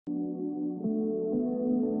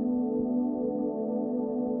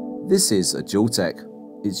This is a Dualtec.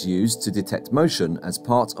 It's used to detect motion as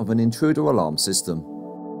part of an intruder alarm system.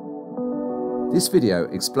 This video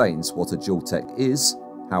explains what a Dualtec is,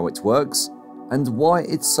 how it works, and why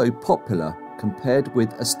it's so popular compared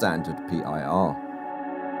with a standard PIR.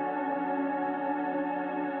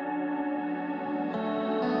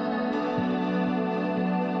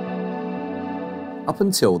 Up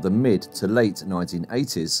until the mid to late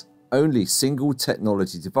 1980s, only single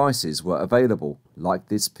technology devices were available, like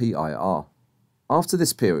this PIR. After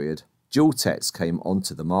this period, Dualtecs came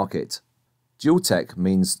onto the market. Dualtec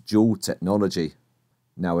means dual technology.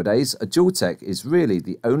 Nowadays, a Dualtec is really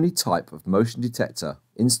the only type of motion detector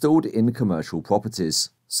installed in commercial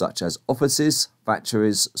properties, such as offices,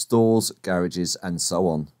 factories, stores, garages, and so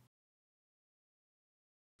on.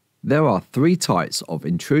 There are three types of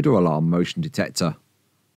intruder alarm motion detector: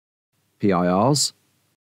 PIRs,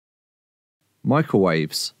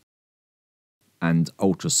 microwaves, and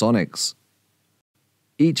ultrasonics.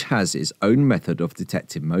 Each has its own method of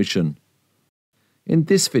detecting motion. In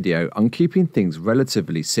this video, I'm keeping things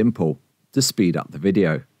relatively simple to speed up the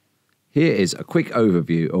video. Here is a quick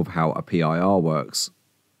overview of how a PIR works.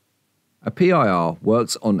 A PIR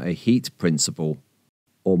works on a heat principle,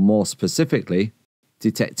 or more specifically,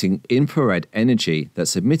 detecting infrared energy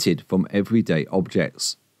that's emitted from everyday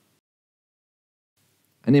objects.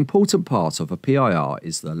 An important part of a PIR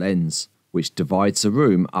is the lens, which divides the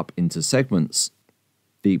room up into segments.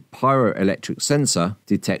 The pyroelectric sensor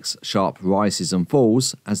detects sharp rises and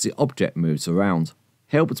falls as the object moves around,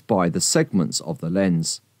 helped by the segments of the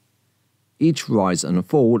lens. Each rise and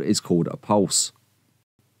fall is called a pulse.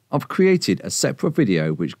 I've created a separate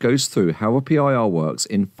video which goes through how a PIR works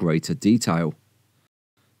in greater detail.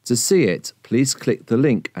 To see it, please click the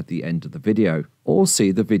link at the end of the video, or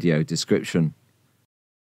see the video description.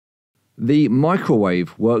 The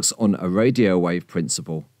microwave works on a radio wave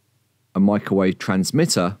principle. A microwave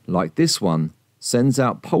transmitter, like this one, sends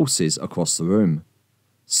out pulses across the room.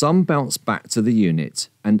 Some bounce back to the unit,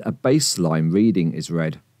 and a baseline reading is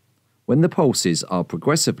read. When the pulses are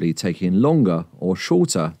progressively taking longer or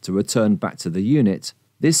shorter to return back to the unit,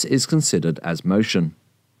 this is considered as motion.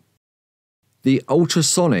 The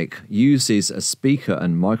ultrasonic uses a speaker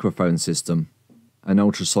and microphone system. An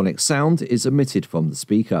ultrasonic sound is emitted from the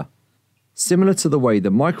speaker. Similar to the way the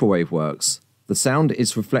microwave works, the sound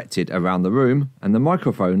is reflected around the room and the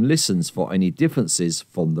microphone listens for any differences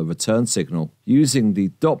from the return signal using the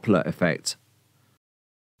Doppler effect.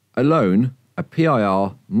 Alone, a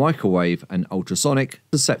PIR, microwave and ultrasonic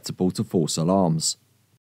are susceptible to false alarms.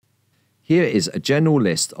 Here is a general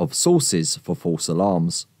list of sources for false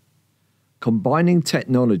alarms. Combining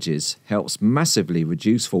technologies helps massively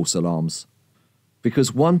reduce false alarms,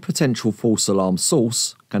 because one potential false alarm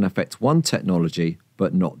source can affect one technology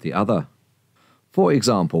but not the other. For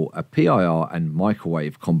example, a PIR and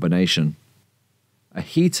microwave combination. A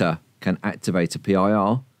heater can activate a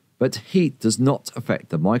PIR, but heat does not affect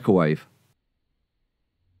the microwave.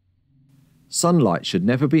 Sunlight should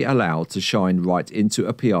never be allowed to shine right into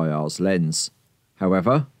a PIR's lens.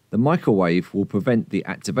 However, the microwave will prevent the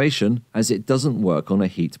activation as it doesn't work on a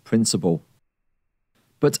heat principle.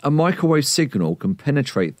 But a microwave signal can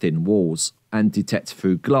penetrate thin walls and detect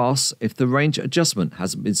through glass if the range adjustment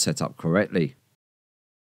hasn't been set up correctly.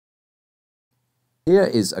 Here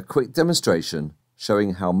is a quick demonstration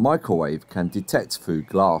showing how microwave can detect through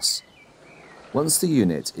glass. Once the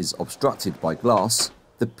unit is obstructed by glass,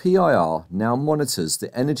 the PIR now monitors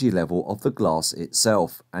the energy level of the glass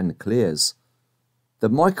itself and clears. The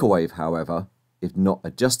microwave, however, if not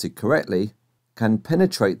adjusted correctly, can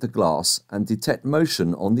penetrate the glass and detect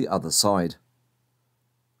motion on the other side.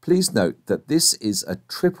 Please note that this is a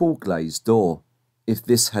triple glazed door. If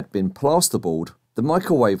this had been plasterboard, the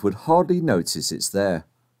microwave would hardly notice it's there.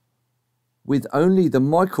 With only the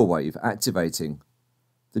microwave activating,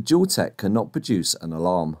 the Dualtec cannot produce an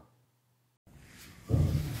alarm.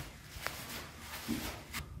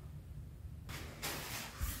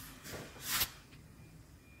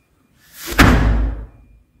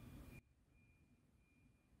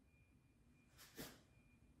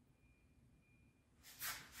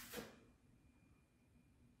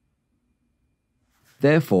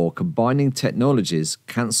 Therefore, combining technologies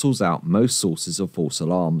cancels out most sources of false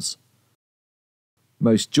alarms.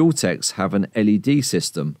 Most Dualtecs have an LED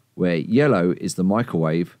system where yellow is the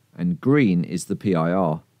microwave and green is the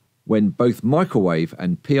PIR. When both microwave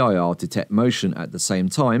and PIR detect motion at the same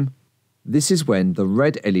time, this is when the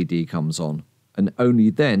red LED comes on, and only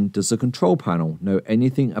then does the control panel know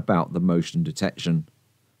anything about the motion detection.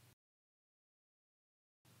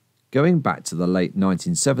 Going back to the late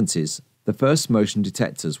 1970s, the first motion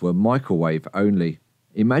detectors were microwave only.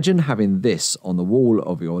 Imagine having this on the wall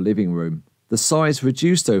of your living room. The size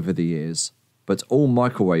reduced over the years, but all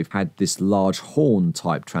microwave had this large horn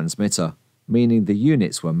type transmitter, meaning the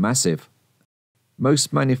units were massive.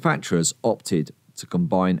 Most manufacturers opted to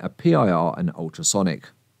combine a PIR and ultrasonic,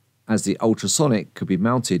 as the ultrasonic could be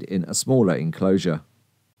mounted in a smaller enclosure.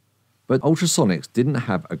 But ultrasonics didn't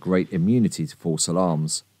have a great immunity to false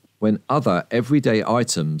alarms, when other everyday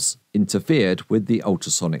items interfered with the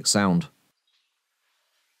ultrasonic sound.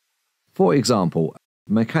 For example,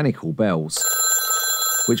 mechanical bells,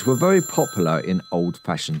 which were very popular in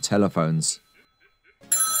old-fashioned telephones.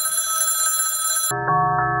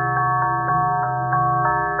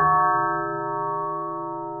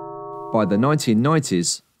 By the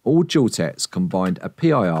 1990s, all Dualtecs combined a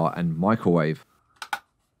PIR and microwave.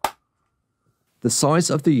 The size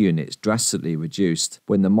of the units drastically reduced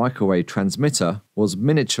when the microwave transmitter was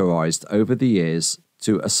miniaturized over the years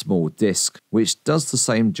to a small disc, which does the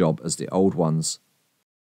same job as the old ones.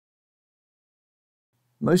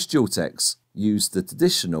 Most Dualtecs use the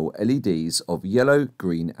traditional LEDs of yellow,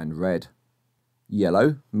 green and red.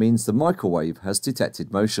 Yellow means the microwave has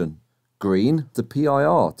detected motion. Green, the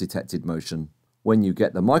PIR detected motion. When you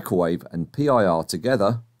get the microwave and PIR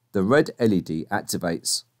together, the red LED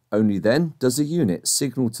activates. Only then does the unit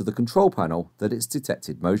signal to the control panel that it's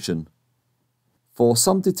detected motion. For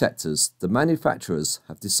some detectors, the manufacturers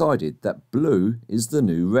have decided that blue is the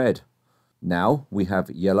new red. Now we have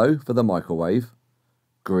yellow for the microwave,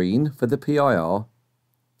 green for the PIR,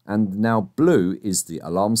 and now blue is the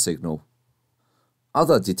alarm signal.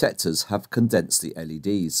 Other detectors have condensed the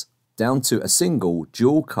LEDs down to a single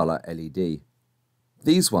dual colour LED.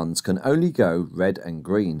 These ones can only go red and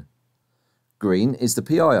green. Green is the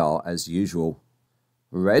PIR as usual.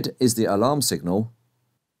 Red is the alarm signal.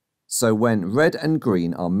 So when red and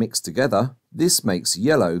green are mixed together, this makes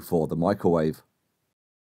yellow for the microwave.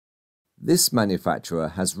 This manufacturer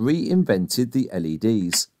has reinvented the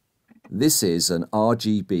LEDs. This is an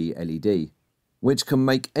RGB LED, which can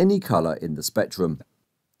make any colour in the spectrum.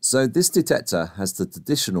 So this detector has the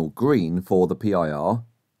traditional green for the PIR,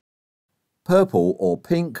 purple or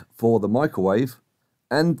pink for the microwave,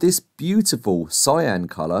 and this beautiful cyan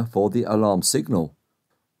colour for the alarm signal.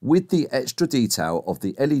 With the extra detail of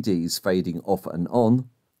the LEDs fading off and on,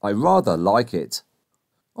 I rather like it.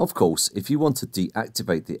 Of course, if you want to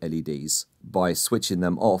deactivate the LEDs by switching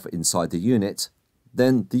them off inside the unit,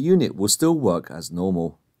 then the unit will still work as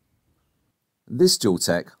normal. This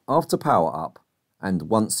Dualtec, after power up, and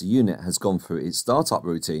once the unit has gone through its startup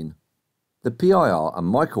routine, the PIR and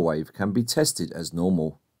microwave can be tested as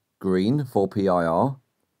normal. Green for PIR,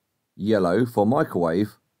 yellow for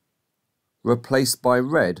microwave, replaced by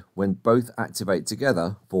red when both activate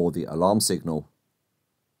together for the alarm signal.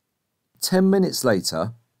 10 minutes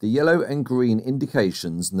later, the yellow and green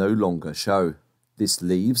indications no longer show. This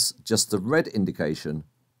leaves just the red indication,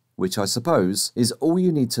 which I suppose is all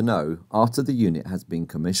you need to know after the unit has been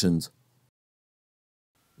commissioned.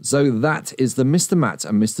 So that is the Mr. Matt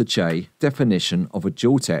and Mr. Che definition of a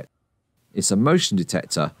Dualtec. It's a motion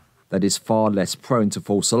detector that is far less prone to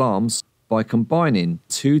false alarms by combining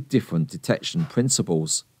two different detection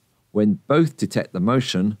principles. When both detect the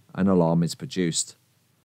motion, an alarm is produced.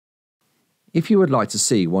 If you would like to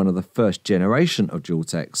see one of the first generation of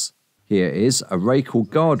Dualtecs, here is a Raycall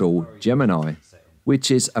Gardel GEMINI, which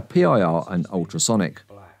is a PIR and ultrasonic.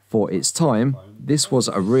 For its time, this was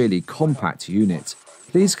a really compact unit.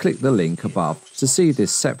 Please click the link above to see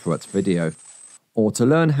this separate video. Or to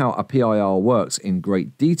learn how a PIR works in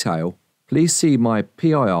great detail, please see my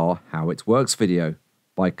PIR How It Works video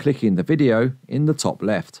by clicking the video in the top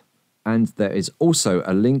left. And there is also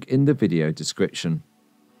a link in the video description.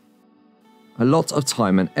 A lot of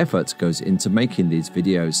time and effort goes into making these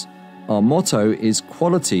videos. Our motto is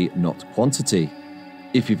quality, not quantity.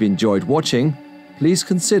 If you've enjoyed watching, please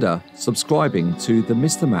consider subscribing to the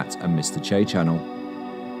Mr. Matt and Mr. Che channel.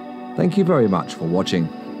 Thank you very much for watching.